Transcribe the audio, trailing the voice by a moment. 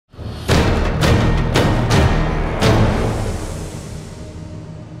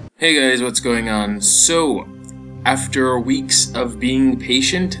Hey guys, what's going on? So, after weeks of being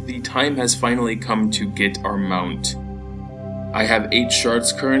patient, the time has finally come to get our mount. I have 8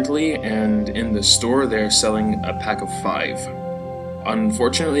 shards currently, and in the store they're selling a pack of 5.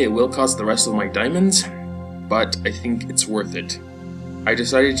 Unfortunately, it will cost the rest of my diamonds, but I think it's worth it. I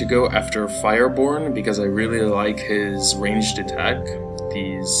decided to go after Fireborn because I really like his ranged attack,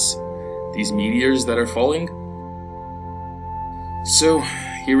 these meteors that are falling. So,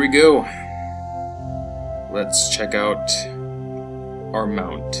 here we go. Let's check out our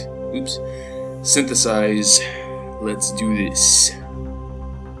mount. Oops. Synthesize. Let's do this.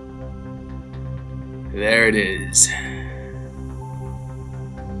 There it is.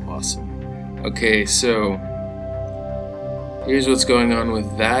 Awesome. Okay, so here's what's going on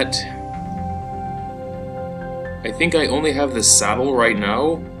with that. I think I only have the saddle right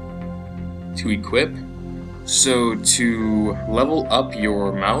now to equip. So to level up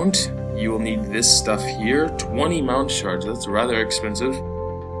your mount, you will need this stuff here, 20 mount shards, that's rather expensive,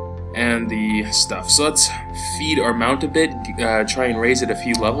 and the stuff. So let's feed our mount a bit, try and raise it a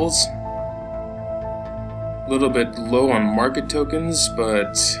few levels. A little bit low on market tokens,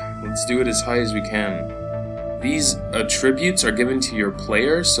 but let's do it as high as we can. These attributes are given to your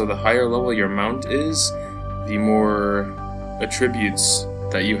player, so the higher level your mount is, the more attributes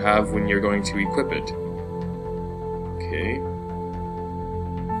that you have when you're going to equip it. Okay.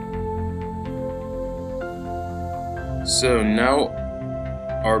 So now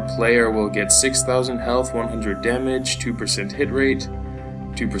our player will get 6,000 health, 100 damage, 2% hit rate,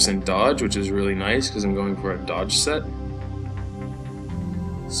 2% dodge, which is really nice because I'm going for a dodge set.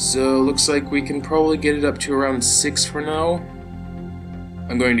 So looks like we can probably get it up to around 6 for now.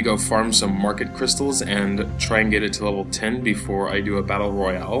 I'm going to go farm some market crystals and try and get it to level 10 before I do a battle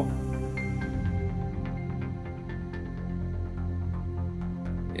royale.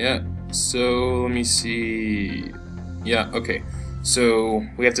 Yeah, so let me see. Yeah, okay. So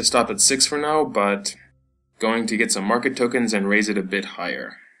we have to stop at 6 for now, but going to get some market tokens and raise it a bit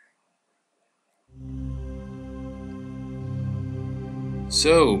higher.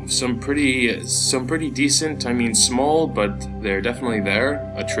 So some pretty decent, I mean small, but they're definitely there,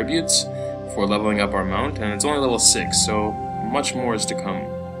 attributes for leveling up our mount, and it's only level 6, so much more is to come.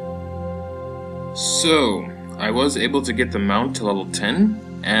 So I was able to get the mount to level 10.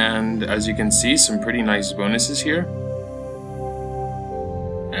 And as you can see, some pretty nice bonuses here.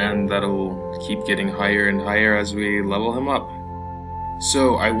 And that'll keep getting higher and higher as we level him up.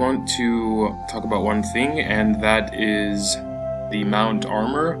 So I want to talk about one thing, and that is the mount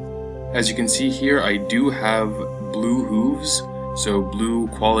armor. As you can see here, I do have blue hooves, so blue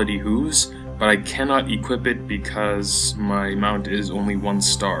quality hooves, but I cannot equip it because my mount is only 1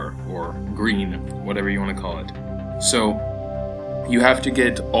 star, or green, whatever you want to call it. So you have to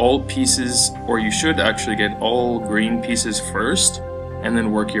get all pieces, or you should actually get all green pieces first, and then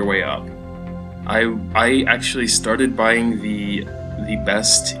work your way up. I actually started buying the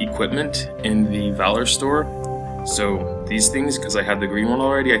best equipment in the Valor store, so these things, because I had the green one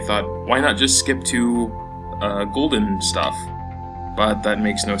already, I thought, why not just skip to golden stuff? But that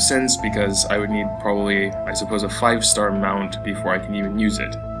makes no sense, because I would need probably, I suppose, a 5-star mount before I can even use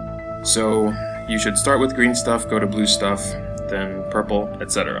it. So you should start with green stuff, go to blue stuff, then purple,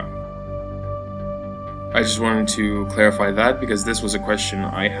 etc. I just wanted to clarify that because this was a question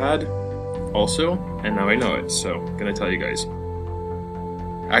I had also, and now I know it, so I'm gonna tell you guys.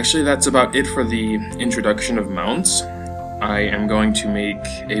 Actually, that's about it for the introduction of mounts. I am going to make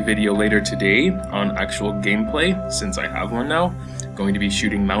a video later today on actual gameplay, since I have one now. I'm going to be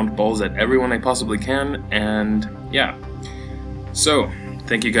shooting mount balls at everyone I possibly can, and yeah. So,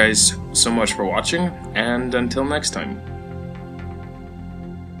 thank you guys so much for watching, and until next time.